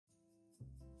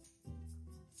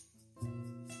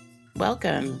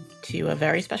Welcome to a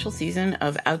very special season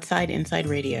of Outside Inside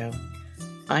Radio.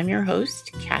 I'm your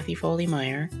host, Kathy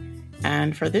Foley-Meyer,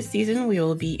 and for this season we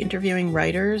will be interviewing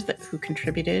writers who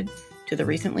contributed to the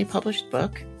recently published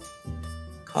book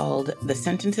called The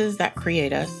Sentences That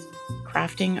Create Us: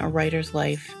 Crafting a Writer's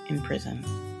Life in Prison.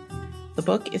 The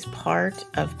book is part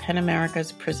of PEN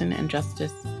America's Prison and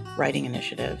Justice Writing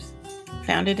Initiatives.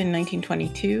 Founded in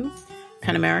 1922,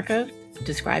 PEN America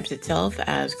describes itself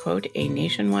as, quote, a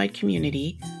nationwide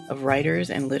community of writers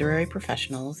and literary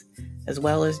professionals, as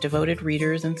well as devoted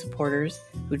readers and supporters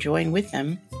who join with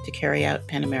them to carry out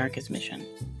PEN America's mission.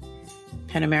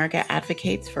 PEN America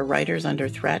advocates for writers under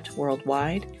threat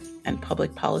worldwide and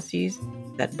public policies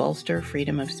that bolster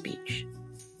freedom of speech,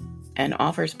 and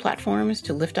offers platforms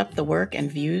to lift up the work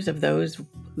and views of those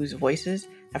whose voices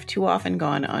have too often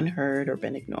gone unheard or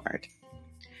been ignored.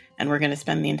 And we're going to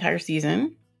spend the entire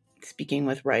season speaking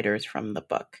with writers from the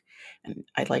book. And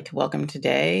I'd like to welcome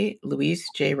today Luis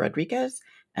J. Rodriguez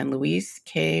and Luis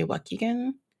K.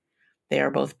 Waukegan. They are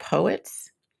both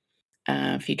poets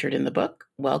featured in the book.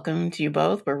 Welcome to you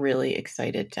both. We're really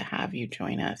excited to have you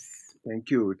join us.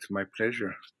 Thank you. It's my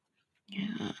pleasure.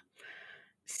 Yeah.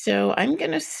 So I'm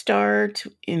going to start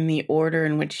in the order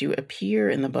in which you appear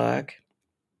in the book.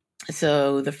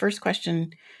 So the first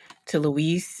question to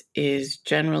Luis is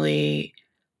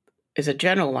a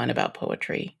general one about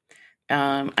poetry.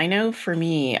 I know for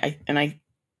me, I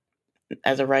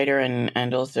as a writer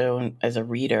and also as a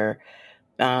reader,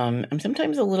 I'm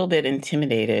sometimes a little bit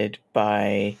intimidated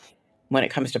by when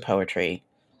it comes to poetry.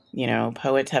 You know,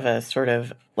 poets have a sort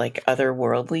of like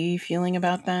otherworldly feeling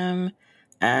about them,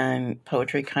 and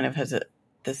poetry kind of has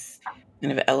this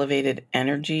kind of elevated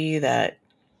energy that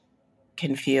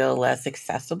can feel less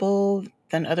accessible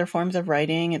than other forms of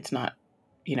writing. It's not,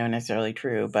 necessarily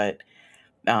true, but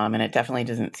and it definitely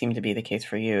doesn't seem to be the case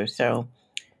for you. So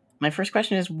my first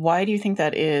question is, why do you think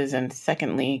that is? And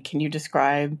secondly, can you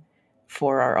describe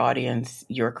for our audience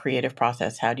your creative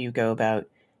process? How do you go about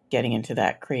getting into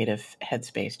that creative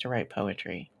headspace to write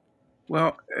poetry?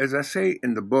 Well, as I say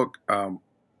in the book,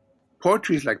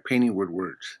 poetry is like painting with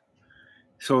words.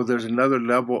 So there's another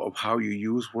level of how you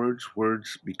use words.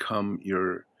 Words become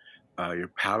your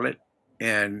palette,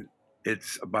 and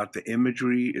it's about the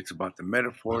imagery, it's about the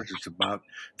metaphors, it's about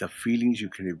the feelings you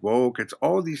can evoke. It's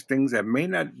all these things that may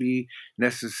not be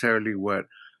necessarily what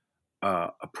a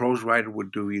prose writer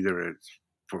would do, either it's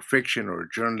for fiction or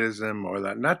journalism or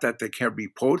that. Not that there can't be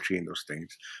poetry in those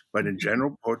things, but in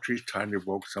general, poetry is trying to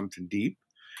evoke something deep,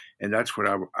 and that's what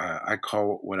I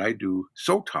call what I do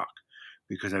soul talk,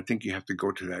 because I think you have to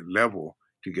go to that level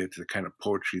to get to the kind of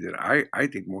poetry that I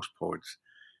think most poets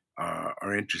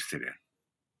are interested in.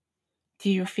 Do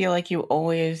you feel like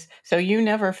so you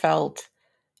never felt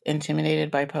intimidated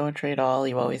by poetry at all?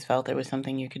 You always felt it was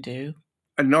something you could do?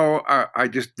 No, I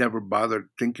just never bothered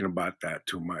thinking about that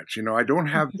too much. I don't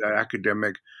have that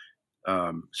academic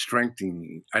strength in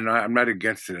me. I'm not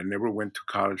against it. I never went to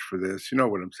college for this. You know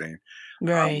what I'm saying?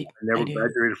 Right, I I never do.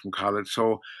 graduated from college.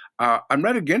 So I'm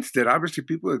not against it. Obviously,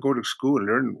 people that go to school and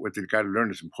learn what they got to learn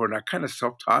is important. I kind of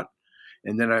self taught.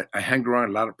 And then I hanged around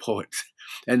a lot of poets,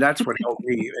 and that's what helped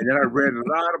me. And then I read a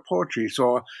lot of poetry.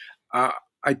 So uh,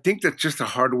 I think that's just a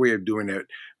hard way of doing it.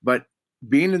 But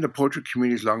being in the poetry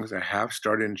community as long as I have,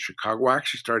 started in Chicago. I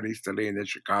actually started in East LA and then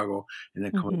Chicago and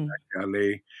then coming Hmm. back to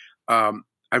LA.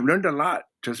 I've learned a lot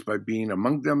just by being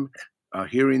among them,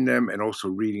 hearing them, and also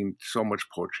reading so much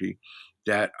poetry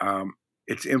that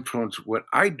it's influenced what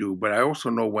I do. But I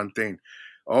also know one thing: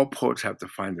 all poets have to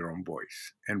find their own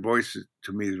voice, and voice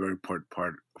to me is a very important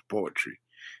part of poetry.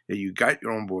 That you got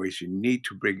your own voice, you need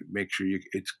to make sure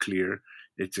it's clear,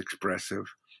 it's expressive,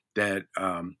 that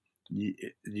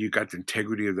you got the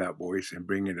integrity of that voice and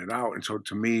bringing it out. And so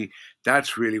to me,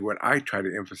 that's really what I try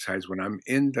to emphasize when I'm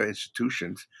in the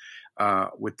institutions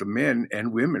with the men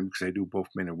and women, because I do both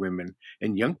men and women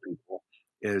and young people,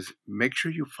 is make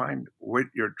sure you find what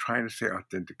you're trying to say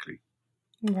authentically.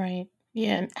 Right.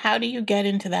 Yeah. And how do you get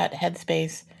into that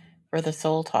headspace for the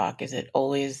soul talk? Is it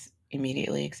always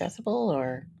immediately accessible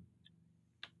or?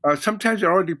 Sometimes it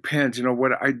all depends.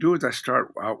 What I do is I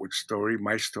start out with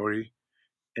my story,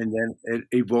 and then it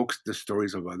evokes the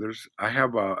stories of others. I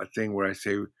have a thing where I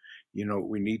say,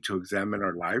 we need to examine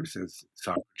our lives, as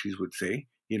Socrates would say.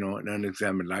 An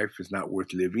unexamined life is not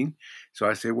worth living. So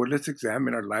I say, well, let's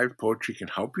examine our life. Poetry can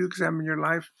help you examine your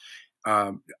life.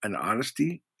 And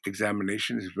honesty,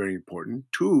 examination is very important.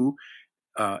 Two,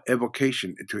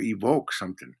 evocation, to evoke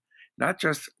something, not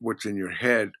just what's in your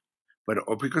head, but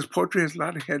because poetry has a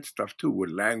lot of head stuff too,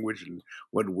 with language and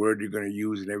what word you're going to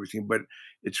use and everything. But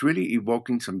it's really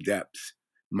evoking some depths,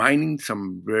 mining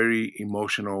some very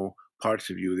emotional parts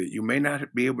of you that you may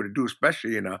not be able to do,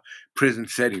 especially in a prison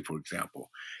setting, for example.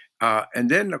 And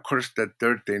then, of course, the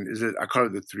third thing is that I call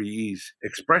it the three E's: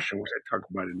 expression, which I talk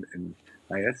about in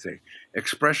my essay.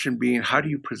 Expression being, how do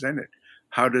you present it?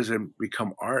 How does it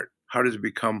become art? How does it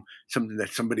become something that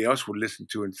somebody else would listen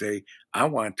to and say, I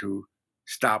want to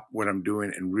stop what I'm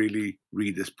doing and really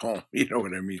read this poem? You know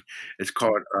what I mean? It's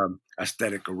called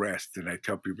aesthetic arrest. And I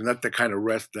tell people, not the kind of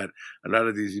arrest that a lot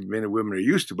of these men and women are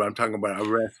used to, but I'm talking about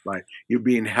arrest by you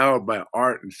being held by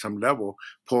art in some level.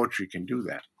 Poetry can do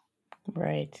that.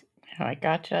 Right. Oh, I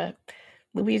gotcha.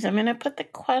 Louise, I'm going to put the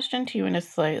question to you in a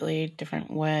slightly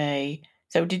different way.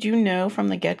 So, did you know from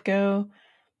the get-go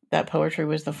that poetry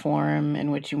was the form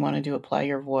in which you wanted to apply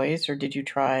your voice, or did you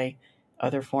try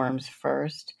other forms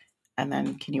first? And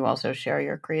then can you also share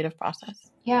your creative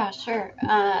process? Yeah, sure.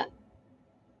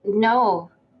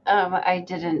 No, I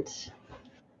didn't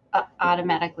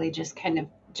automatically just kind of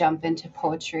jump into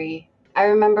poetry. I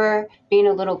remember being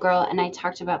a little girl, and I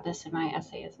talked about this in my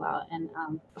essay as well. And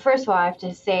first of all, I have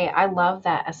to say, I love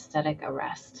that aesthetic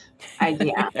arrest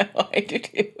idea. I do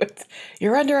too.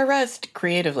 You're under arrest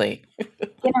creatively. I'm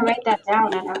gonna write that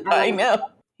down. I know.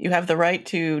 You have the right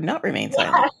to not remain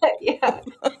silent. Yeah.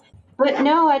 But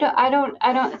no, I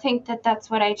don't think that that's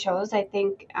what I chose. I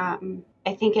think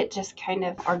it just kind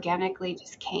of organically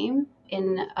just came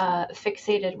in a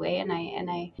fixated way, and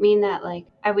I mean that, like,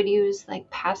 I would use like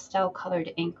pastel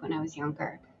colored ink when I was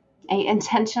younger. I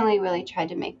intentionally really tried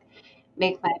to make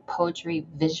my poetry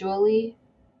visually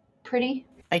pretty.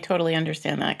 I totally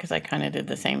understand that because I kind of did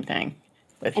the same thing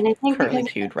with And I think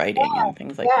curlicue writing and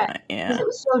things like that. Yeah, because it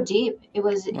was so deep. It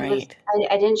was right.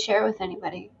 I didn't share it with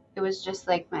anybody. It was just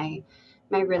like my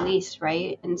release,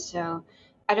 right? And so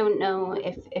I don't know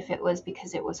if it was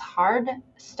because it was hard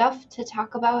stuff to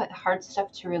talk about, hard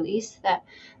stuff to release, that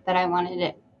I wanted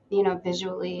it,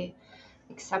 visually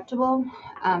acceptable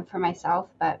for myself.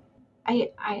 But I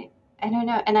don't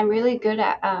know. And I'm really good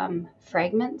at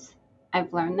fragments.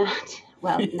 I've learned that.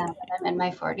 Well, now that I'm in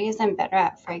my 40s, I'm better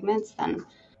at fragments than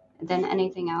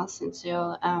anything else. And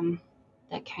so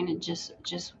that kind of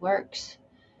just works.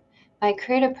 My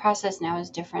creative process now is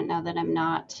different now that I'm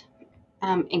not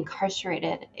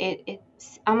incarcerated. It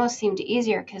almost seemed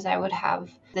easier because I would have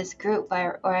this group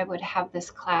or I would have this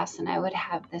class and I would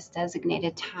have this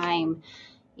designated time,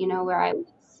 where I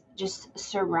was just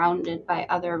surrounded by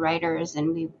other writers,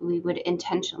 and we would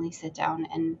intentionally sit down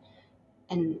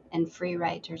and free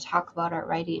write or talk about our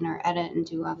writing or edit and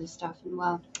do all this stuff. And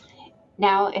well,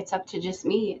 now it's up to just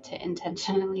me to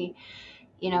intentionally,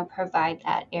 provide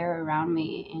that air around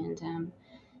me. And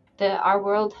our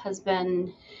world has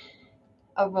been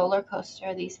a roller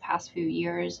coaster these past few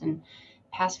years and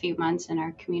past few months in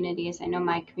our communities. I know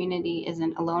my community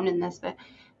isn't alone in this, but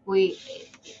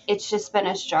it's just been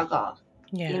a struggle,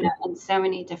 Yeah. In so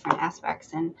many different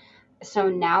aspects. And so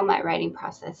now my writing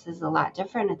process is a lot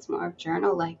different. It's more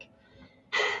journal like.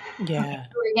 Yeah.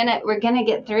 We're gonna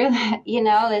get through that.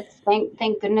 It's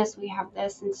thank goodness we have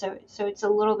this. And so it's a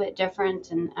little bit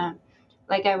different. And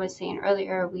like I was saying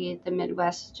earlier, the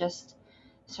Midwest just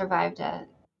survived a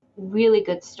really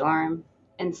good storm.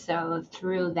 And so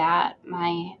through that,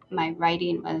 my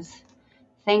writing was,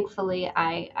 thankfully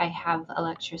I have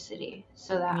electricity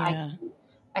so that Yeah.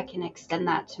 I can extend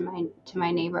that to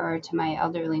my neighbor or to my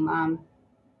elderly mom.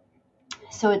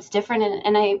 So it's different,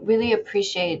 and I really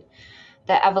appreciate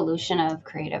the evolution of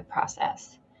creative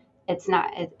process. It's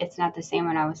not the same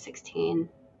when I was 16.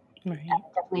 Right.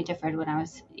 Definitely different when I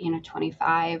was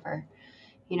 25 or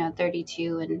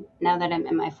 32, and now that I'm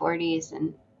in my 40s,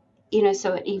 and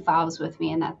so it evolves with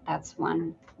me, and that's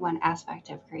one aspect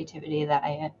of creativity that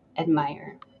I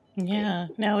admire. Yeah,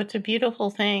 no, it's a beautiful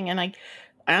thing. And I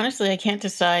honestly, I can't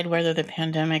decide whether the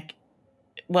pandemic,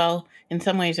 well, in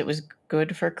some ways it was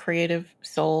good for creative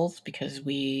souls because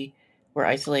we were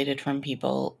isolated from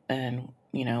people and,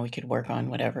 we could work on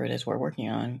whatever it is we're working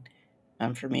on.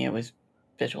 For me, it was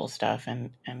visual stuff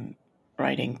and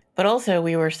writing. But also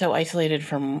we were so isolated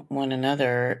from one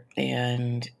another,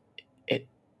 and it,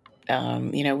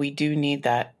 we do need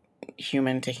that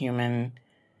human to human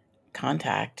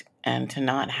contact, and to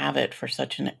not have it for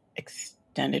such an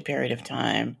extended period of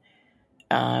time,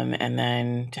 and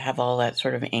then to have all that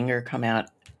sort of anger come out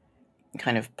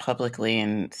kind of publicly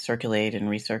and circulate and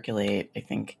recirculate. I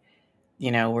think,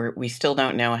 we still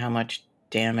don't know how much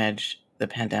damage the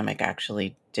pandemic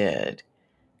actually did,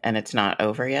 and it's not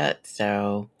over yet.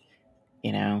 So,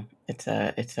 I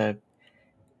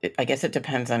guess it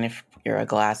depends on if you're a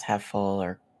glass half full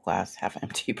or glass half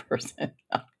empty person.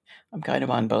 I'm kind of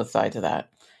on both sides of that.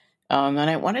 And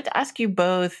I wanted to ask you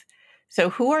both, So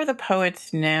who are the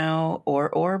poets now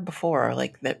or before,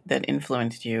 like that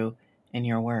influenced you in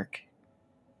your work?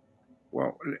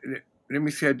 Well, let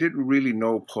me say, I didn't really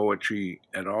know poetry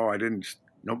at all.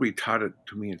 Nobody taught it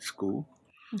to me in school.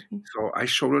 Mhm. So I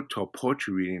showed up to a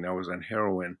poetry reading. I was on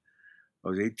heroin. I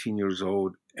was 18 years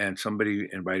old, and somebody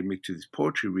invited me to this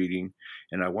poetry reading,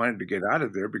 and I wanted to get out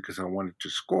of there because I wanted to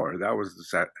score. That was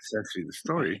essentially the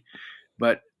Right, story.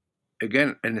 But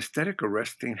again, an aesthetic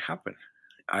arrest thing happened.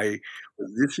 I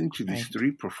was listening to these right.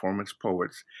 three performance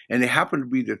poets, and they happened to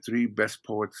be the three best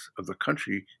poets of the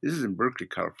country. This is in Berkeley,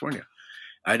 California.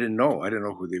 I didn't know. I didn't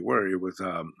know who they were. It was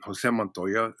Jose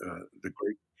Montoya, the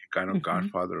great Chicano Hmm.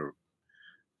 godfather of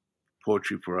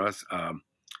poetry for us. Um,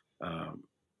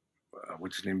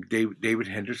 what's his name? David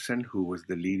Henderson, who was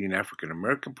the leading African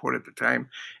American poet at the time,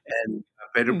 and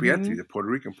Pedro Pietri, Hmm. the Puerto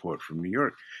Rican poet from New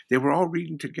York. They were all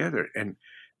reading together, and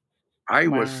I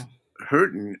was Wow.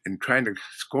 hurting and trying to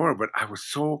score, but I was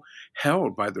so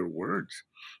held by their words.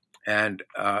 And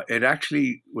it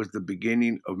actually was the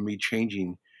beginning of me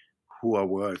changing who I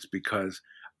was because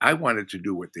I wanted to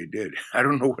do what they did. I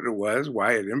don't know what it was,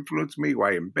 why it influenced me,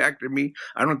 why it impacted me.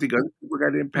 I don't think other people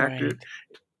got impacted. Right,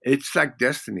 It's like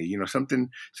destiny, something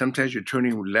sometimes you're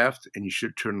turning left and you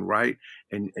should turn right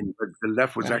and but the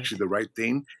left was right. actually the right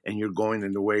thing and you're going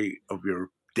in the way of your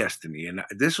destiny. And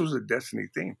this was a destiny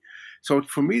thing. So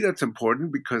for me that's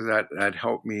important because that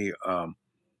helped me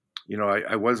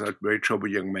I was a very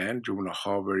troubled young man, juvenile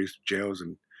hall, various jails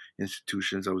and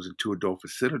institutions. I was in two adult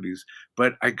facilities,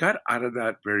 but I got out of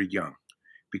that very young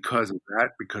because of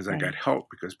that, because I got Right. help,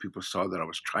 because people saw that I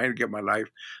was trying to get my life.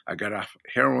 I got off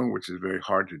heroin, which is very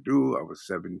hard to do. I was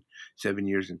 7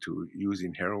 years into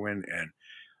using heroin, and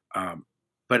um,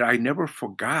 but I never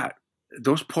forgot.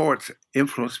 Those poets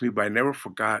influenced me, but I never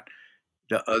forgot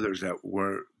the others that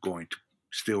were going to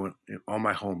still all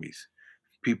my homies,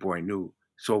 people I knew.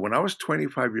 So when I was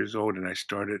 25 years old and I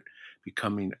started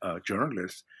becoming a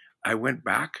journalist, I went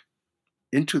back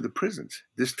into the prisons,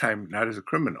 this time not as a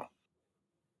criminal.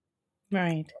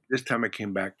 Right. This time I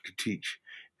came back to teach.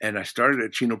 And I started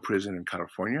at Chino Prison in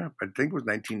California. I think it was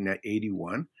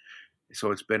 1981.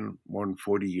 So it's been more than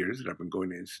 40 years that I've been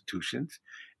going to institutions.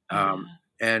 Um, Yeah.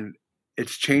 and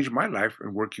it's changed my life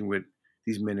in working with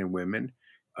these men and women.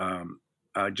 Um,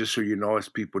 just so you know, as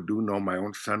people do know, my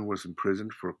own son was in prison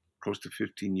for close to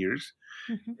 15 years.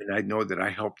 Hmm. And I know that I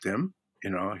helped him.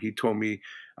 He told me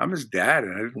I'm his dad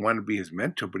and I didn't want to be his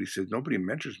mentor, but he said, nobody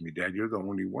mentors me, Dad. You're the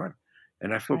only one.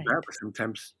 And I feel Right. bad, but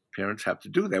sometimes parents have to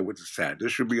do that, which is sad. There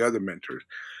should be other mentors.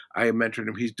 I mentored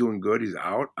him. He's doing good. He's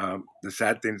out. The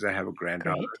sad thing is I have a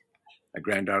granddaughter. Great. A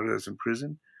granddaughter that's in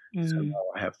prison. So Mm.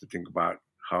 now I have to think about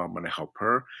how I'm going to help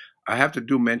her. I have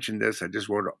to mention this. I just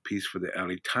wrote a piece for the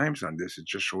LA Times on this. It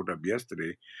just showed up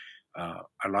yesterday.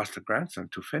 I lost a grandson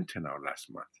to fentanyl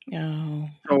last month. Oh,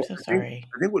 I'm So so I think sorry.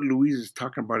 I think what Louise is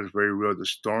talking about is very real. The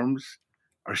storms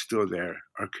are still there.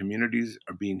 Our communities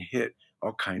are being hit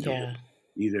all kinds of Yeah. ways.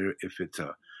 Either if it's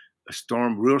a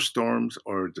storm, real storms,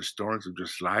 or the storms of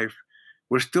just life,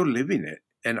 we're still living it.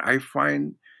 And I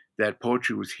find that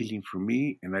poetry was healing for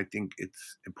me, and I think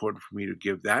it's important for me to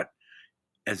give that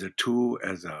as a tool,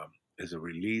 as a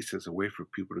release, as a way for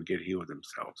people to get healed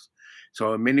themselves.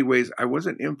 So in many ways, I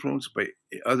wasn't influenced by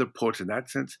other poets in that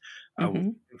sense. I was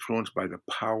Hmm. influenced by the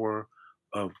power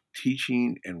of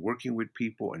teaching and working with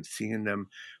people and seeing them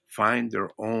find their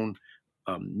own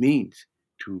means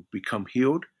to become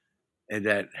healed, and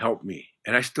that helped me.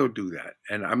 And I still do that.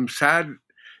 And I'm sad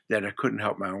that I couldn't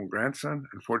help my own grandson.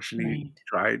 Unfortunately, he Right.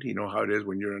 tried. You know how it is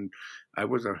when you're in. I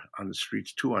was on the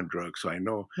streets too on drugs, so I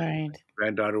know Right.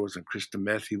 granddaughter was on crystal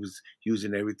meth. He was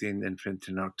using everything, and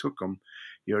fentanyl took him.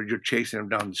 You're chasing them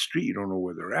down the street. You don't know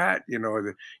where they're at. You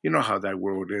know how that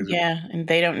world is. And Yeah, and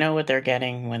they don't know what they're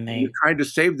getting when you're they. trying to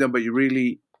save them, but you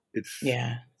really, it's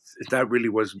Yeah, that really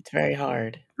was it's very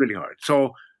hard. really hard.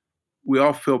 So we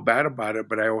all feel bad about it,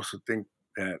 but I also think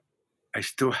that I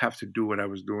still have to do what I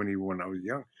was doing even when I was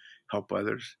young, help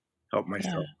others, help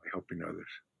Yeah, myself by helping others.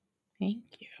 thank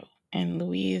you. And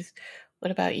Louise,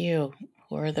 what about you?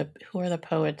 Who are the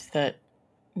poets that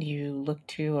you look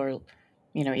to, or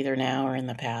either now or in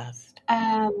the past,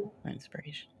 Um, for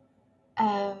inspiration?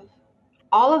 uh,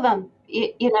 all of them.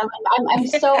 I'm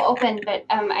so open, but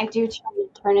I do try to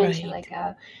turn into Right. like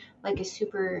a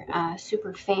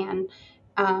super fan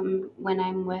when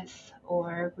I'm with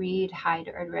or read Hyde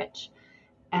Erdrich,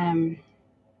 um,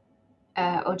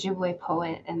 Ojibwe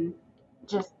poet, and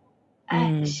just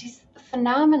Mm. she's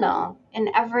phenomenal in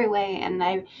every way. And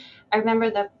I remember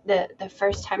the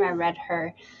first time I read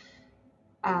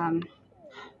um,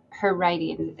 her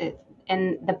writing,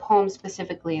 and the poem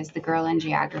specifically is "The Girl in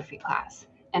Geography" class.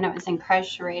 and I was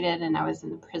incarcerated, and I was in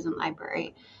the prison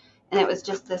library, and it was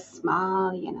just this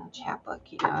small, chapbook,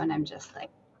 and I'm just like,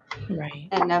 Right.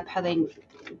 and I'm probably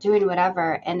doing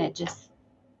whatever, and it just,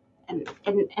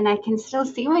 and I can still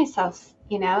see myself,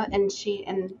 and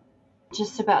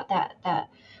just about that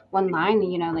one line,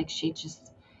 like she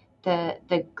just,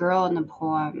 the girl in the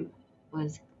poem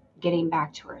was getting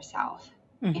back to herself.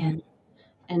 Mm-hmm.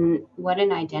 And what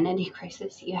an identity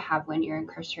crisis you have when you're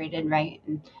incarcerated, right?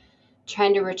 And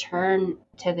trying to return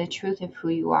to the truth of who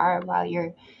you are while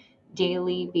you're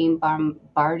daily being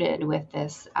bombarded with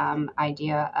this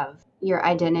idea of your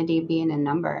identity being a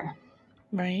number,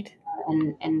 Right.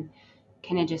 and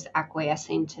kind of just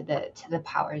acquiescing to the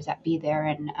powers that be there,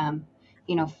 and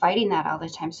fighting that all the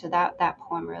time. So that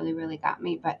poem really, really got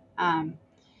me. But I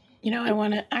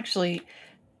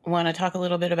want to talk a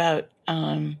little bit about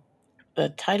the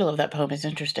title of that poem is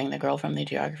interesting, The Girl from the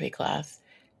Geography Class,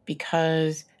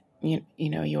 because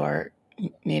you are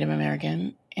Native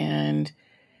American, and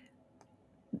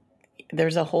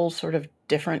there's a whole sort of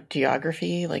different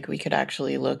geography. Like, we could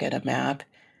actually look at a map,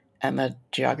 and the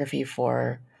geography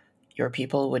for your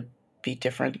people would be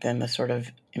different than the sort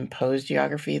of imposed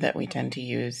geography that we tend to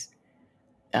use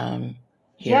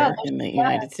here in the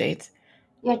United States.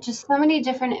 Yeah, just so many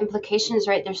different implications,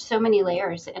 right? There's so many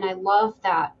layers, and I love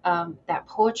that that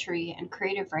poetry and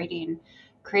creative writing,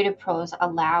 creative prose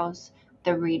allows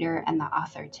the reader and the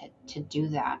author to do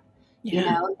that.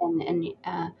 Yeah. And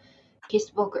he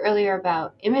spoke earlier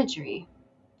about imagery.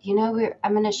 I'm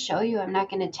going to show you. I'm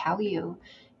not going to tell you,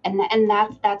 and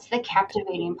that's the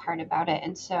captivating part about it.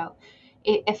 And so,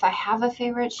 if I have a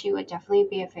favorite, she would definitely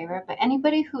be a favorite. But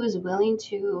anybody who is willing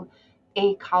to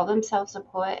call themselves a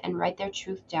poet and write their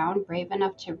truth down, brave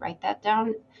enough to write that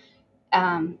down,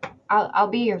 I'll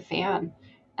be your fan.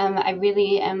 I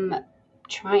really am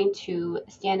trying to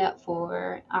stand up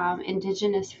for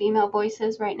Indigenous female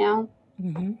voices right now.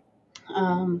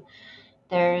 Mm-hmm.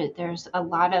 There's a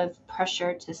lot of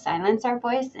pressure to silence our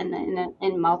voice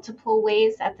in multiple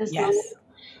ways at this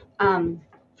moment,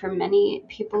 for many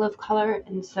people of color,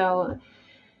 and so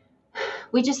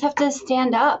we just have to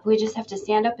stand up. We just have to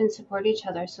stand up and support each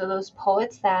other. So those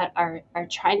poets that are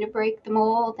trying to break the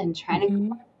mold and trying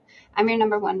to, I'm your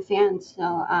number one fan. So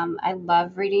I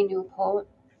love reading new poets.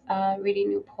 So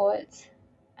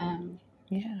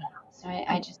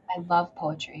I love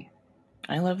poetry.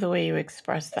 I love the way you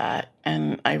express that,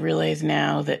 and I realize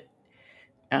now that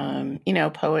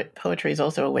poetry is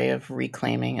also a way of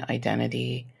reclaiming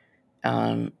identity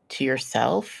to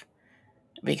yourself,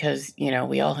 because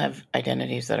we all have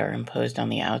identities that are imposed on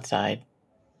the outside,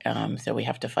 so we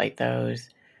have to fight those,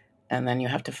 and then you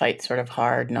have to fight sort of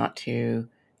hard not to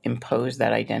impose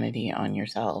that identity on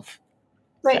yourself.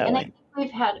 Right, so, and I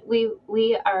think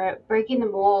we are breaking the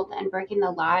mold and breaking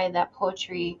the lie that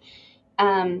poetry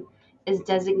is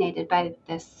designated by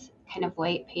this kind of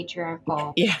white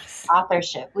patriarchal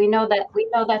authorship. We know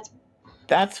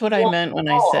that's what I meant when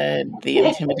I said the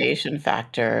intimidation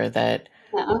factor, that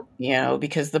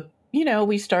because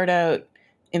we start out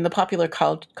in the popular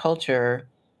culture,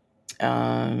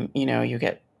 you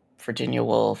get Virginia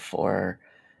Woolf, or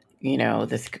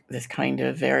this kind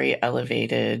of very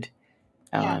elevated,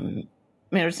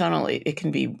 it's not only, it can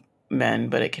be men,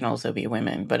 but it can also be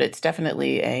women, but it's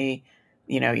definitely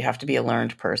you have to be a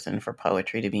learned person for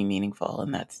poetry to be meaningful,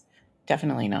 and that's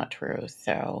definitely not true.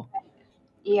 So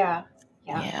yeah.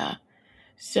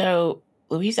 So,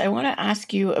 Louise, I want to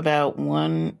ask you about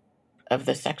one of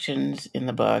the sections in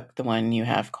the book, the one you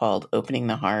have called Opening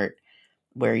the Heart,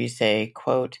 where you say,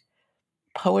 quote,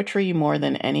 "Poetry, more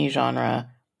than any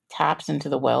genre, taps into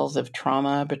the wells of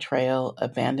trauma, betrayal,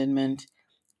 abandonment,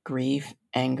 grief,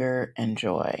 anger, and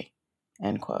joy,"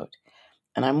 end quote.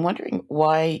 And I'm wondering,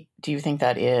 why do you think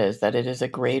that it is a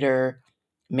greater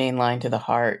main line to the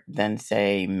heart than,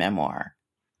 say, memoir?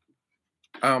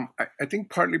 I think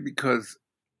partly because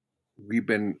we've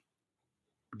been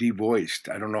devoiced.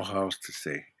 I don't know how else to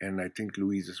say. And I think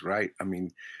Louise is right. I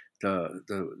mean, the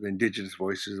indigenous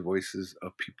voices, the voices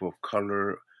of people of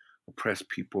color, oppressed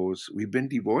peoples, we've been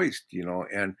devoiced,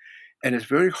 and it's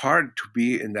very hard to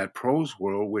be in that prose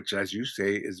world, which, as you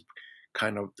say, is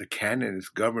kind of, the canon is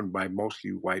governed by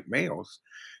mostly white males,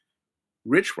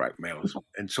 rich white males.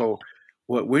 And so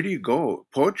where do you go?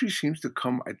 Poetry seems to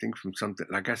come, I think, from something,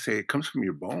 like I say, it comes from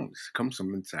your bones, it comes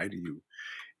from inside of you.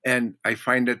 And I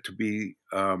find it to be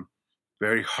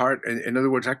very hard. In other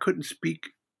words, I couldn't speak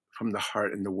from the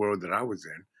heart in the world that I was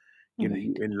in.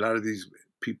 In a lot of these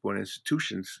people in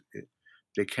institutions,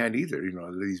 they can't either.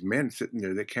 These men sitting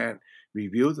there, they can't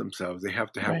reveal themselves. They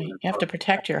have to have. Right. You have to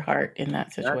protect your heart in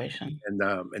that situation.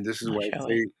 And this is why I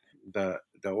say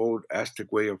the old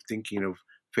Aztec way of thinking of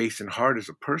face and heart as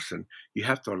a person, you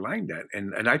have to align that.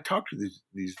 And I talk to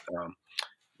these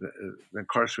the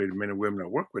incarcerated men and women I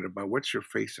work with about what's your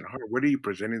face and heart. What are you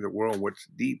presenting the world? What's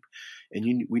deep?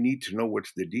 And we need to know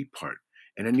what's the deep part,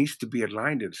 and it needs to be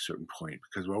aligned at a certain point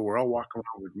because we're all walking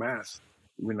around with masks.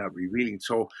 We're not revealing.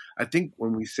 So I think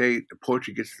when we say the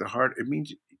poetry gets to the heart, it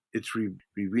means it's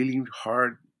revealing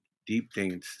hard, deep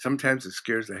things. Sometimes it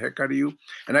scares the heck out of you.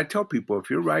 And I tell people, if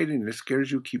you're writing and it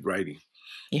scares you, keep writing.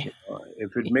 Yeah.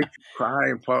 If it Yeah. makes you cry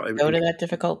and fall, Go to that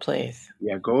difficult place.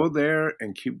 yeah, go there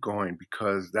and keep going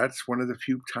because that's one of the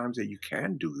few times that you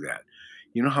can do that.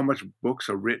 You know how much books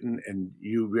are written and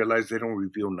you realize they don't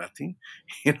reveal nothing,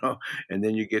 and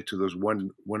then you get to those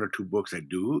one or two books that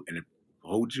do, and it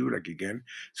holds you like again.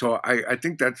 So I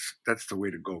think that's the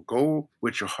way to go. Go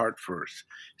with your heart first.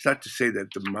 It's not to say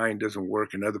that the mind doesn't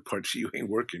work and other parts of you ain't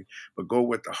working, but go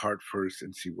with the heart first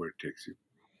and see where it takes you.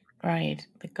 Right.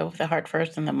 Go with the heart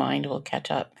first and the mind will catch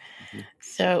up. Mm-hmm.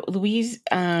 So, Louise,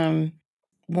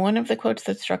 one of the quotes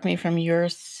that struck me from your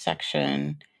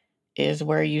section is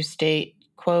where you state,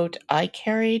 quote, "I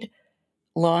carried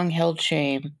long-held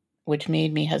shame, which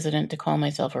made me hesitant to call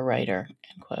myself a writer,"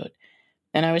 end quote.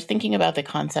 And I was thinking about the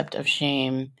concept of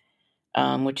shame,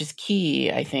 which is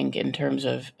key, I think,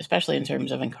 especially in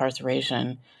terms of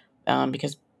incarceration,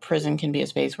 because prison can be a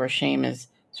space where shame is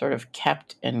sort of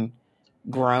kept and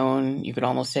grown. You could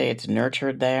almost say it's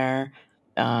nurtured there,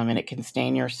 and it can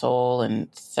stain your soul and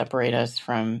separate us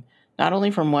from not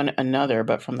only from one another,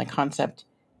 but from the concept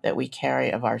that we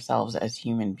carry of ourselves as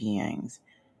human beings.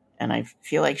 And I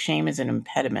feel like shame is an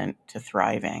impediment to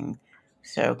thriving.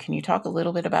 So can you talk a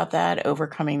little bit about that,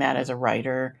 overcoming that as a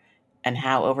writer, and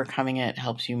how overcoming it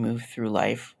helps you move through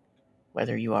life,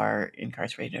 whether you are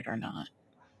incarcerated or not?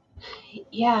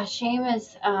 Yeah, shame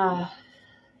is a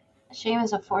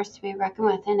force to be reckoned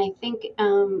with, and I think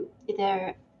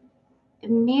there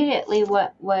immediately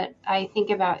what I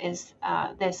think about is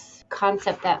this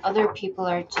concept that other people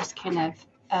are just kind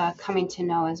of coming to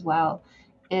know as well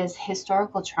is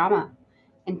historical trauma,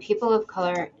 and people of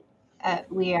color,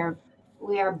 we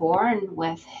are born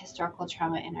with historical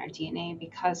trauma in our DNA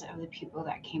because of the people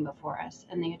that came before us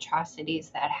and the atrocities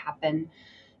that happened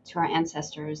to our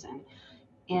ancestors and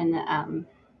in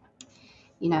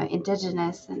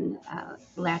indigenous and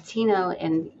Latino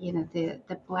and the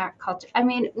Black culture. I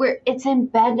mean, it's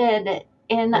embedded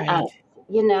in Right. us,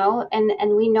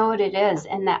 and we know what it is,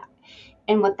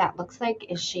 and what that looks like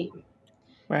is shame.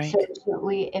 Right. So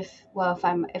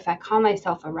if I call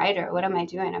myself a writer, what am I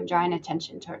doing? I'm drawing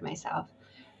attention toward myself,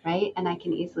 right? And I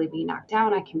can easily be knocked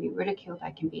down. I can be ridiculed.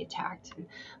 I can be attacked. And,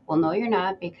 well, no, you're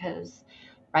not, because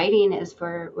writing is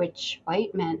for rich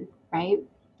white men, right?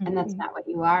 Mm-hmm. And that's not what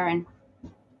you are. And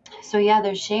so yeah,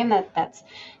 there's shame that's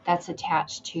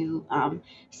attached to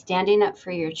standing up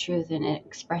for your truth and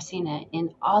expressing it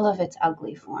in all of its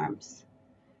ugly forms,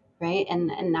 right?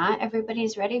 And not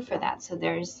everybody's ready for that. So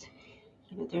there's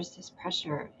this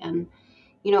pressure, and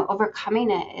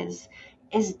overcoming it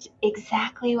is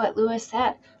exactly what Lewis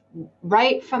said.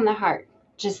 Right from the heart.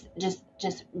 Just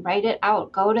write it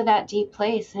out. Go to that deep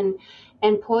place,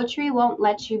 and poetry won't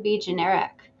let you be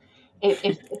generic.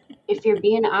 If you're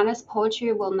being honest,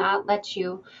 poetry will not let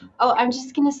you, oh, I'm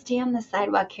just going to stay on the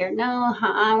sidewalk here. No,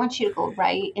 I want you to go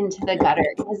right into the gutter,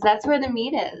 because that's where the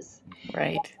meat is.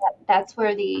 Right. That's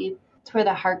where the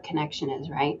heart connection is,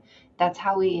 right? That's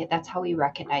how we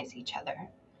recognize each other.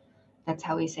 That's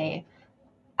how we say,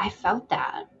 I felt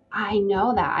that. I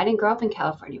know that. I didn't grow up in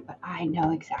California, but I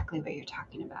know exactly what you're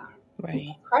talking about. Right.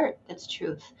 That's heart. That's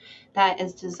truth. That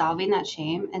is dissolving that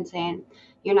shame and saying,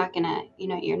 you're not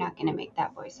gonna make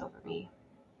that voice over me,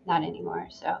 not anymore.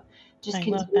 So just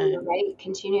continue to write,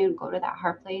 continue to go to that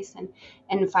heart place,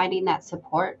 and finding that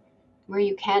support where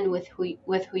you can with who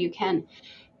you can,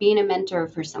 being a mentor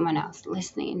for someone else,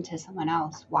 listening to someone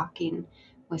else, walking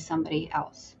with somebody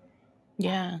else.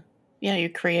 Yeah. Yeah, you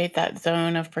create that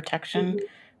zone of protection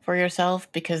for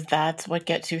yourself, because that's what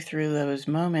gets you through those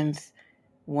moments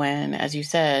when, as you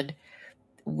said,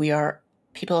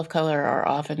 people of color are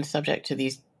often subject to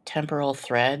these temporal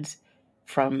threads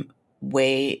from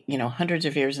hundreds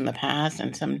of years in the past.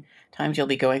 And sometimes you'll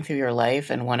be going through your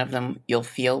life and you'll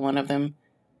feel one of them.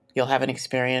 You'll have an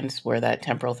experience where that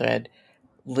temporal thread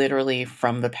literally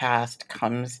from the past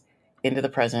comes into the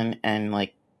present and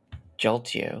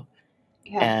jolts you.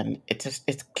 Yeah. And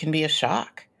it can be a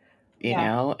shock,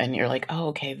 and you're like, oh,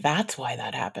 okay, that's why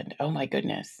that happened. Oh my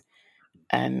goodness.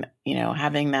 And,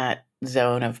 having that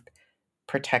zone of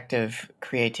protective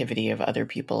creativity of other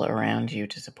people around you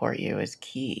to support you is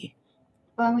key.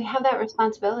 Well, and we have that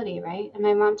responsibility, right? And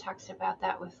my mom talks about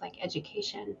that with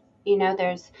education, You know,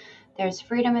 there's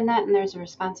freedom in that, and there's a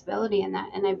responsibility in that,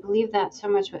 and I believe that so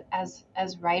much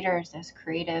as writers, as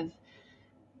creative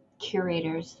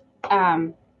curators,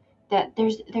 that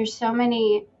there's so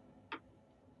many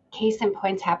case in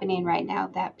points happening right now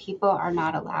that people are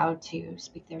not allowed to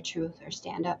speak their truth or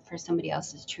stand up for somebody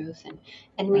else's truth,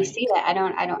 and we Right. see that. I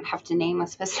don't have to name a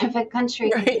specific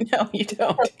country, Right. No, you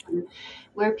don't.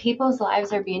 where people's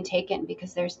lives are being taken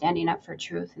because they're standing up for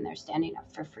truth and they're standing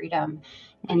up for freedom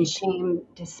and Right. shame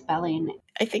dispelling.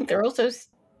 I think they're also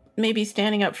maybe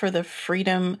standing up for the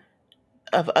freedom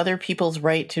of other people's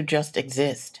right to just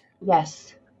exist.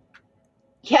 Yes.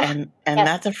 Yeah. And Yes.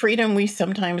 that's a freedom we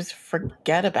sometimes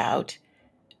forget about,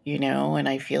 and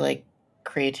I feel like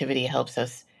creativity helps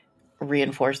us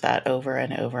reinforce that over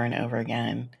and over and over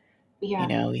again. Yeah.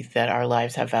 That our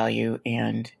lives have value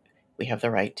and we have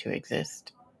the right to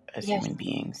exist as Yes. human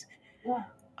beings Yeah.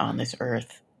 on this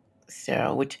earth.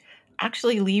 So, which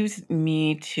actually leads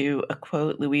me to a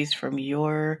quote, Louise, from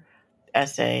your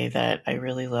essay that I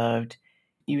really loved.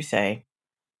 You say,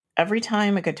 "Every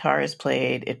time a guitar is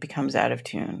played, it becomes out of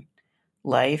tune.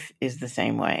 Life is the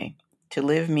same way. To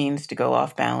live means to go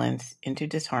off balance, into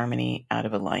disharmony, out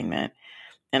of alignment."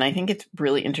 And I think it's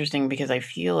really interesting because I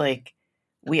feel like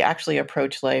we actually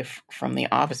approach life from the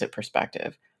opposite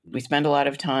perspective. We spend a lot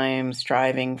of time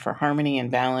striving for harmony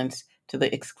and balance to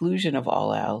the exclusion of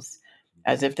all else,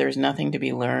 as if there's nothing to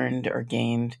be learned or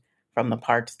gained from the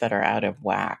parts that are out of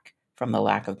whack, from the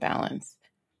lack of balance.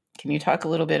 Can you talk a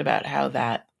little bit about how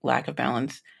that lack of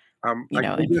balance, I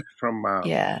get this from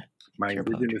yeah, my your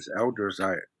poetry? indigenous elders,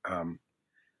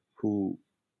 who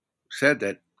said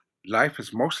that life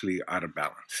is mostly out of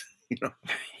balance.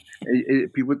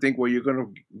 People think, well, you're going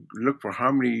to look for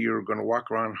harmony, you're going to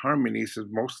walk around harmony. He says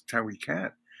most of the time we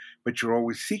can't, but you're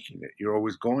always seeking it. You're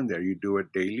always going there. You do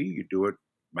it daily. You do it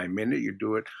by minute. You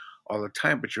do it all the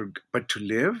time. But to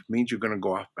live means you're going to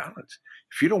go off balance.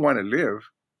 If you don't want to live,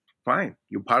 fine.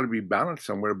 You'll probably be balanced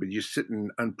somewhere, but you're sitting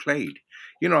unplayed.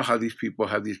 You know how these people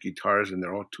have these guitars and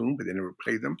they're all tuned, but they never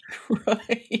play them.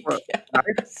 Right. Well,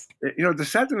 Yes. life, the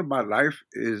sad thing about life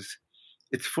is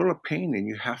it's full of pain, and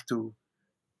you have to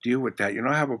deal with that.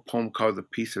 I have a poem called "The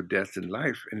Peace of Death in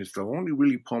Life," and it's the only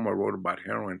really poem I wrote about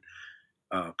heroin,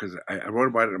 because I wrote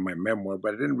about it in my memoir,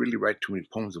 but I didn't really write too many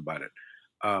poems about it.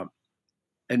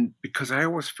 And because I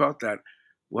always felt that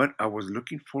what I was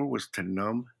looking for was to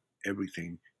numb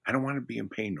everything. I don't want to be in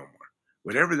pain no more,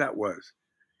 whatever that was.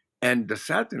 And the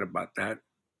sad thing about that,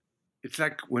 it's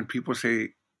like when people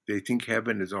say they think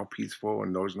heaven is all peaceful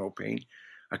and there's no pain.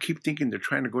 I keep thinking they're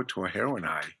trying to go to a heroin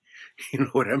high. You know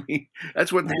what I mean?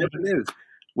 That's what the Right. heaven is,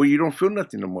 where you don't feel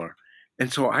nothing no more.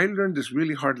 And so I learned this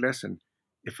really hard lesson.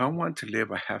 If I want to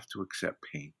live, I have to accept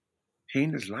pain.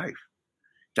 Pain is life.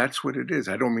 That's what it is.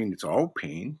 I don't mean it's all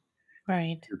pain.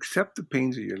 Right. You accept the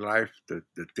pains of your life, the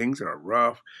things that are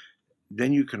rough,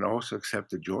 then you can also accept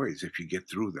the joys if you get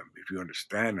through them, if you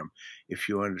understand them, if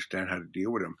you understand how to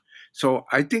deal with them. So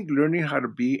I think learning how to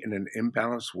be in an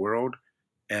imbalanced world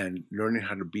and learning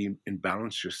how to be in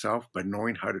balance yourself by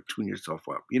knowing how to tune yourself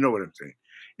up. You know what I'm saying?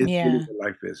 It's really Yeah. what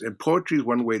life is. And poetry is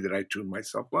one way that I tune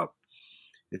myself up.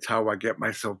 It's how I get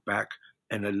myself back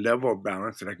in a level of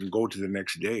balance that I can go to the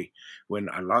next day. When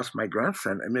I lost my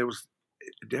grandson, I mean, it was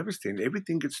devastating.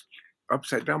 Everything gets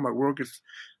upside down. My world gets,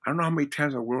 I don't know how many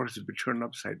times my world has been turned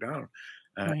upside down.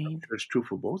 I'm Right. sure it's true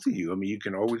for both of you. I mean, you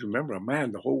can always remember,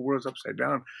 man, the whole world's upside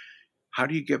down. How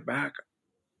do you get back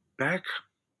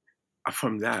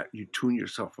from that? You tune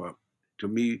yourself up. To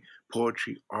me,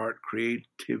 poetry, art,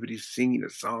 creativity, singing a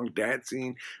song,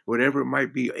 dancing, whatever it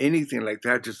might be, anything like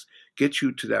that, just gets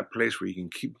you to that place where you can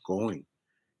keep going.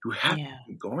 You have to Yeah.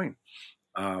 keep going.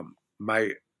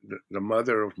 The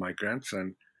mother of my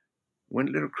grandson went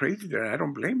a little crazy there. I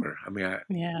don't blame her. I mean,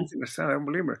 Yeah. losing a son, I don't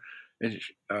blame her. And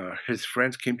his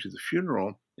friends came to the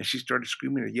funeral, and she started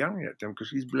screaming and yelling at them because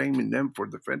she's blaming them for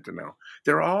the fentanyl.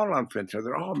 They're all on fentanyl.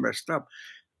 They're all messed up.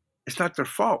 It's not their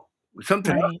fault.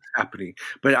 Something else Right. is happening.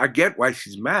 But I get why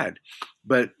she's mad.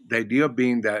 But the idea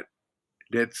being that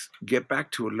let's get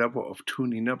back to a level of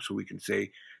tuning up so we can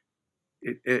say,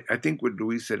 I think what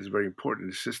Louise said is very important,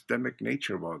 the systemic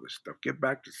nature of all this stuff. Get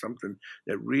back to something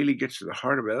that really gets to the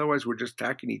heart of it. Otherwise, we're just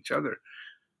attacking each other.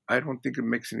 I don't think it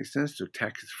makes any sense to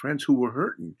attack his friends who were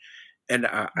hurting. And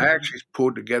I actually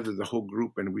pulled together the whole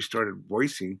group and we started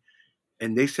voicing.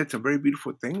 And they said some very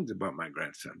beautiful things about my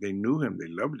grandson. They knew him. They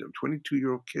loved him.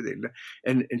 22-year-old kid.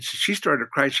 And she started to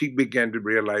cry. She began to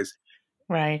realize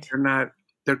Right.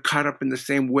 they're caught up in the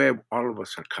same web all of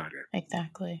us are caught in.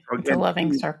 Exactly. So It's a again,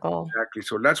 loving circle. exactly.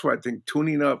 So that's why I think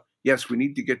tuning up, yes, we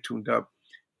need to get tuned up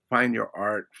find your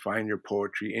art, find your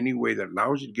poetry, any way that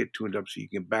allows you to get tuned up so you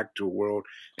can get back to a world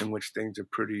in which things are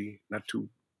pretty not too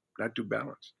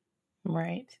balanced.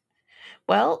 Right.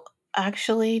 Well,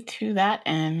 actually, to that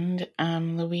end,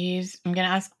 Louise, I'm going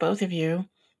to ask both of you,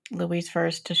 Louise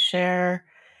first, to share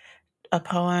a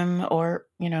poem or,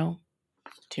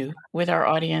 two with our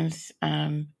audience,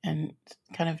 and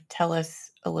kind of tell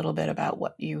us a little bit about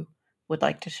what you would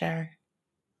like to share.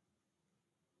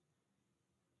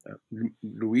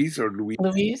 Louise or Louise?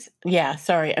 Louise? Yeah,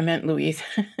 sorry, I meant Louise.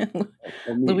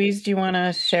 Louise, do you want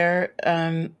to share?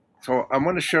 So I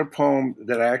want to share a poem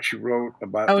that I actually wrote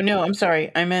about. Oh no, I'm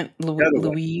sorry. I meant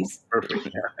Louise. Perfect.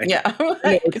 Yeah,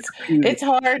 it's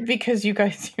hard because you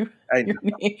guys,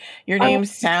 your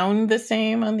names sound the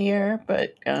same on the air,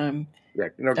 but yeah, I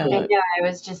know. I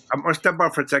was just. I'm gonna step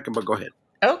out for a second, but go ahead.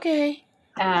 Okay.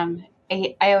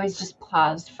 I always just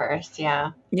paused first.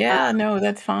 Yeah. Yeah. No,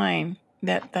 that's fine.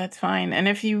 That's fine. And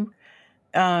if you,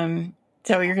 so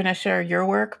you're gonna share your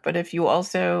work, but if you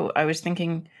also, I was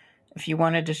thinking, if you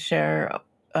wanted to share,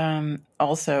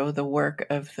 also the work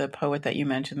of the poet that you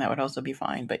mentioned, that would also be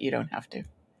fine. But you don't have to.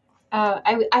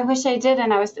 I wish I did.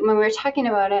 And I was, when we were talking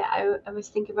about it, I was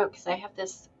thinking about, because I have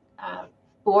this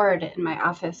board in my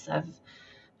office of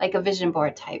like a vision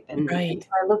board type, and so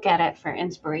I look at it for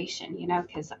inspiration,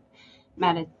 because I'm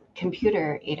at a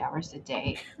computer 8 hours a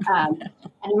day, and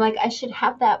I'm like, I should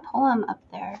have that poem up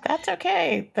there. That's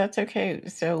okay.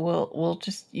 So we'll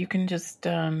just, you can just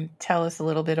tell us a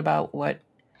little bit about what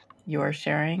you're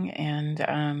sharing and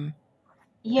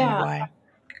why.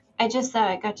 I just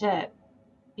got to,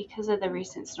 because of the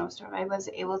recent snowstorm, I was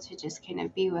able to just kind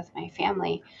of be with my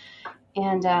family.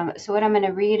 And so what I'm going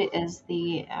to read is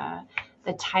the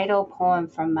title poem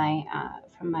from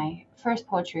my first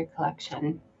poetry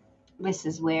collection, This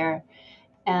Is Where.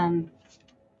 And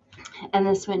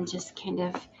this one just kind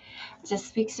of just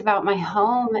speaks about my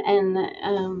home,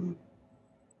 and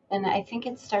I think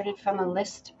it started from a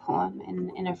list poem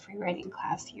in a free writing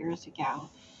class years ago.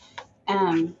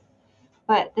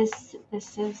 But this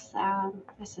is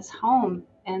home,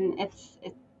 and it's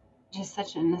just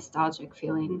such a nostalgic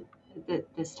feeling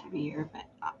this time of year. But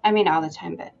I mean all the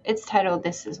time. But it's titled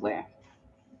 "This Is Where."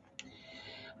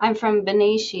 I'm from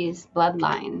Beneshi's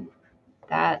bloodline.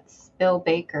 That's Bill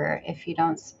Baker. If you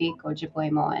don't speak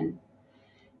Ojibwe-Moan,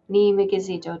 Ni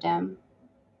Migizi Dodem.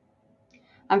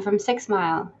 I'm from 6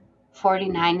 Mile,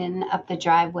 49ing up the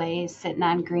driveways, sitting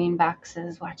on green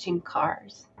boxes, watching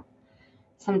cars.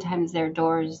 Sometimes their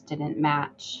doors didn't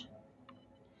match.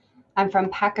 I'm from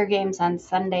Packer games on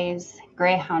Sundays,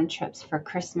 Greyhound trips for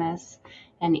Christmas,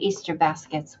 and Easter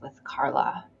baskets with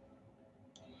Carla.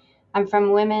 I'm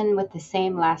from women with the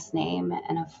same last name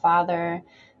and a father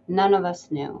none of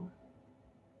us knew.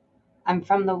 I'm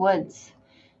from the woods,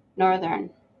 northern,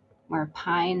 where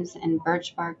pines and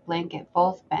birch bark blanket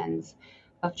both bends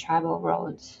of tribal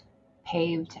roads,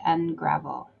 paved and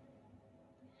gravel.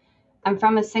 I'm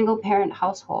from a single-parent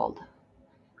household,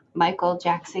 Michael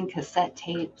Jackson cassette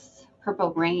tapes,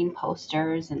 Purple Rain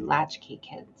posters, and latchkey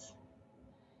kids.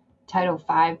 Title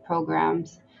V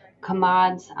programs,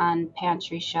 commodes on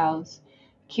pantry shelves,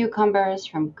 cucumbers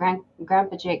from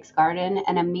Grandpa Jake's garden,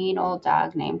 and a mean old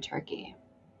dog named Turkey.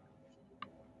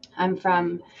 I'm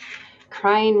from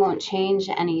Crying Won't Change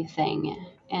Anything,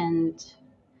 and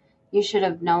You Should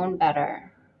Have Known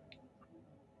Better.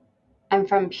 I'm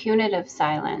from Punitive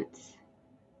Silence,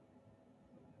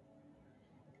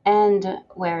 and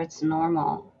Where It's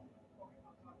Normal.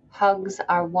 Hugs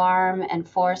are warm, and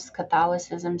forced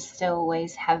Catholicism still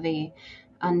weighs heavy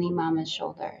on Nimama's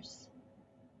shoulders.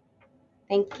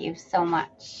 Thank you so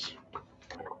much.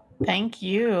 Thank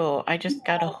you. I just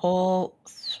got a whole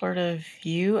sort of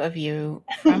view of you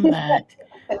from that.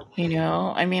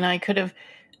 I mean, I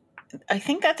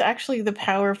think that's actually the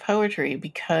power of poetry,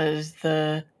 because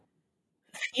the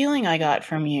feeling I got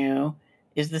from you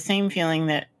is the same feeling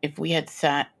that if we had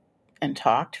sat and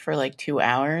talked for like 2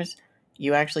 hours,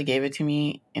 you actually gave it to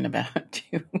me in about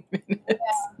 2 minutes.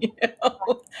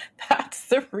 That's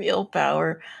the real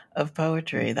power of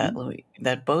poetry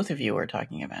that both of you were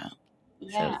talking about.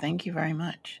 Yeah. So thank you very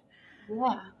much.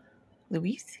 Yeah.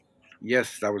 Luis?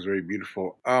 Yes, that was very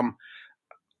beautiful.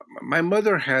 My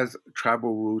mother has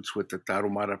tribal roots with the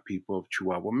Tarahumara people of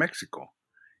Chihuahua, Mexico.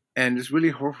 And it's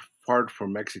really hard for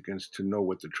Mexicans to know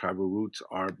what the tribal roots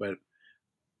are, but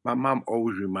my mom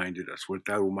always reminded us, we're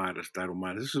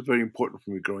Tarahumaras. This was very important for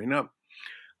me growing up.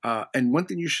 And one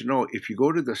thing you should know, if you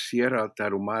go to the Sierra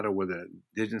Tarahumara, where the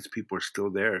indigenous people are still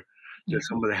there, they're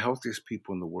some of the healthiest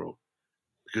people in the world.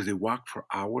 because they walk for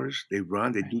hours. They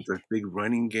run. They do the big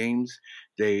running games.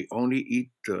 They only eat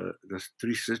the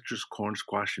three sisters, corn,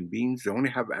 squash, and beans. They only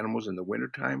have animals in the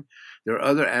wintertime. There are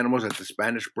other animals that the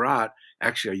Spanish brought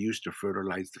actually are used to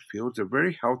fertilize the fields. They're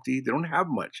very healthy. They don't have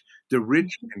much. They're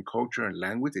rich in culture and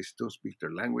language. They still speak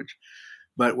their language.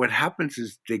 But what happens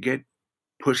is they get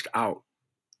pushed out,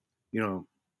 and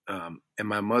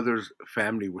my mother's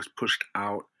family was pushed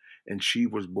out, and she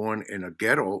was born in a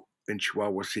ghetto in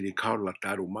Chihuahua City called La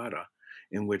Tarahumara,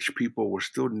 in which people were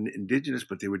still indigenous,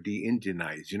 but they were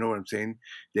de-Indianized. You know what I'm saying?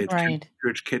 The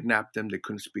church kidnapped them. They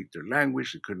couldn't speak their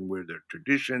language. They couldn't wear their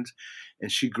traditions.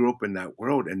 And she grew up in that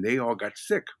world, and they all got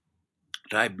sick.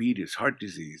 Diabetes, heart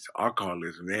disease,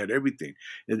 alcoholism. They had everything.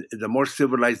 And the more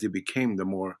civilized they became, the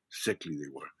more sickly they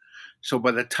were. So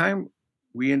by the time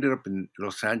we ended up in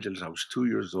Los Angeles, I was 2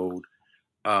 years old.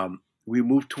 We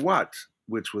moved to Watts,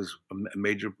 which was a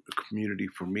major community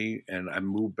for me. And I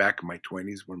moved back in my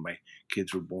 20s when my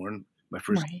kids were born, my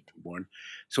first kids were born.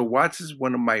 So Watts is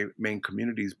one of my main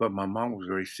communities, but my mom was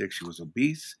very sick. She was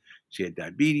obese. She had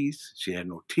diabetes. She had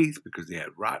no teeth because they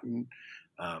had rotten.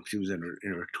 She was in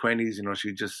her 20s.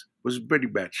 She just was in pretty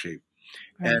bad shape.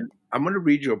 Right. And I'm going to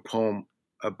read you a poem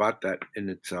about that. And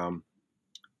it's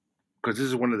because this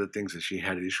is one of the things that she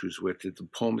had issues with. The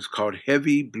poem is called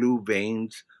Heavy Blue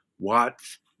Veins,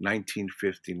 Watts,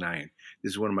 1959.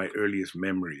 This is one of my earliest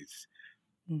memories.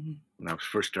 When I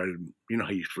first started, how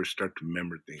you first start to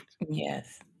remember things.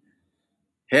 Yes.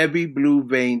 Heavy blue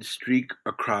veins streak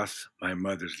across my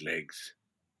mother's legs.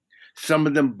 Some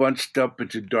of them bunched up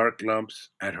into dark lumps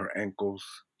at her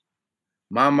ankles.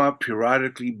 Mama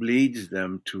periodically bleeds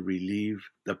them to relieve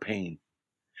the pain.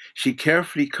 She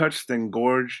carefully cuts the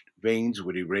engorged veins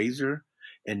with a razor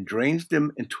and drains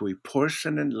them into a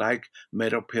porcelain-like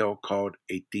metal pail called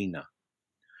a tina.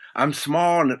 I'm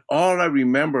small, and all I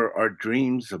remember are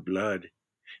dreams of blood.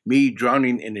 Me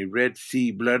drowning in a red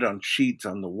sea, blood on sheets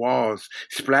on the walls,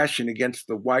 splashing against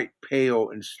the white pail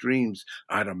in streams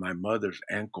out of my mother's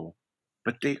ankle.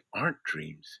 But they aren't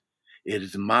dreams. It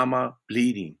is Mama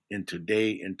bleeding into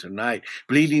day, into night.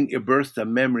 Bleeding, it birthed a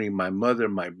memory, my mother,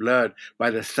 my blood, by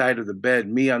the side of the bed,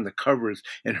 me on the covers,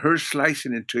 and her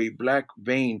slicing into a black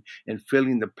vein and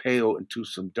filling the pail into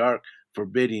some dark,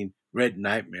 forbidding red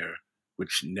nightmare,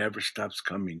 which never stops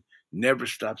coming, never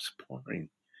stops pouring.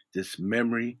 This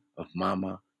memory of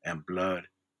Mama and blood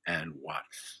and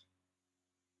Watts.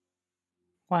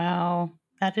 Wow.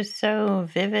 That is so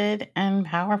vivid and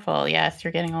powerful. Yes,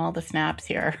 you're getting all the snaps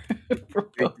here for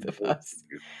both of us.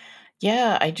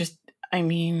 Yeah, I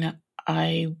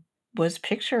was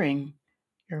picturing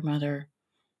your mother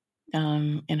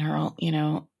in her,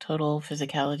 total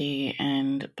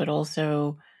physicality but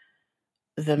also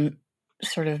the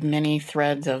sort of many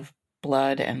threads of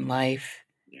blood and life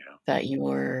that you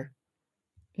were,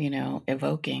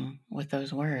 evoking with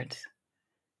those words.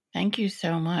 Thank you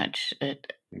so much.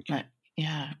 It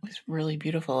was really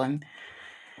beautiful. And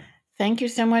thank you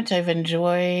so much. I've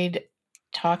enjoyed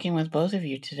talking with both of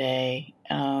you today.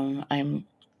 I'm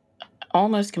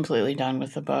almost completely done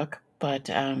with the book, but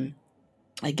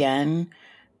again,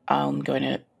 I'm going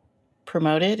to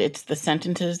promote it. It's The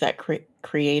Sentences That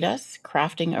Create Us,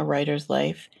 Crafting a Writer's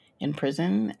Life in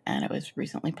Prison, and it was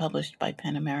recently published by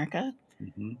PEN America.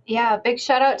 Yeah, big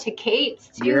shout out to Kate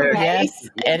too. Yes, right? Yes,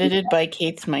 edited by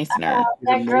Kate Meissner.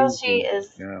 That girl, she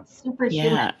is super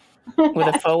human. With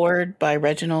a foreword by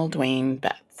Reginald Dwayne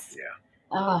Betts.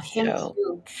 Oh, him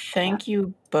too. Thank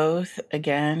you both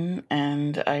again,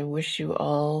 and I wish you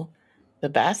all the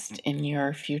best in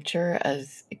your future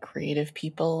as creative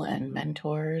people and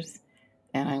mentors.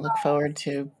 And I look forward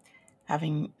to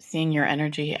seeing your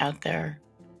energy out there.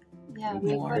 Yeah,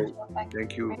 more.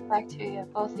 Thank you. Right back to you,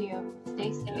 both of you.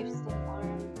 Stay safe, stay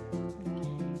warm.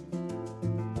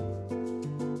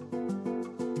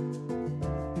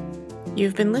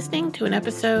 You've been listening to an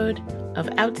episode of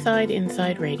Outside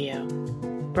Inside Radio,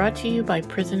 brought to you by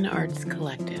Prison Arts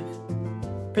Collective.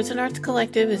 Prison Arts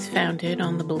Collective is founded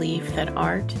on the belief that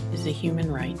art is a human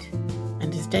right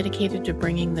and is dedicated to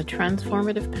bringing the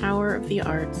transformative power of the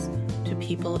arts to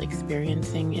people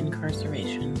experiencing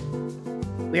incarceration.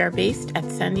 We are based at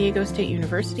San Diego State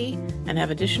University and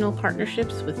have additional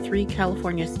partnerships with 3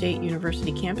 California State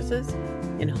University campuses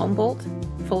in Humboldt,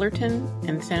 Fullerton,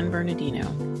 and San Bernardino,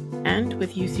 and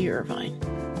with UC Irvine.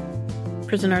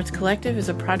 Prison Arts Collective is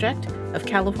a project of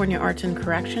California Arts and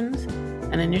Corrections,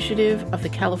 an initiative of the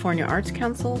California Arts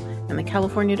Council and the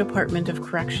California Department of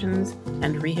Corrections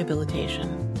and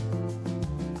Rehabilitation.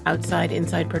 Outside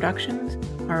Inside Productions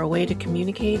are a way to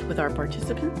communicate with our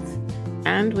participants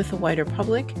and with the wider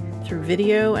public through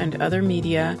video and other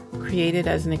media created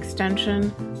as an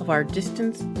extension of our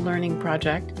distance learning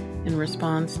project in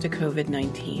response to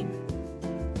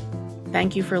COVID-19.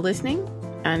 Thank you for listening,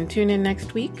 and tune in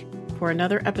next week for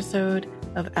another episode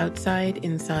of Outside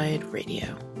Inside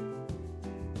Radio.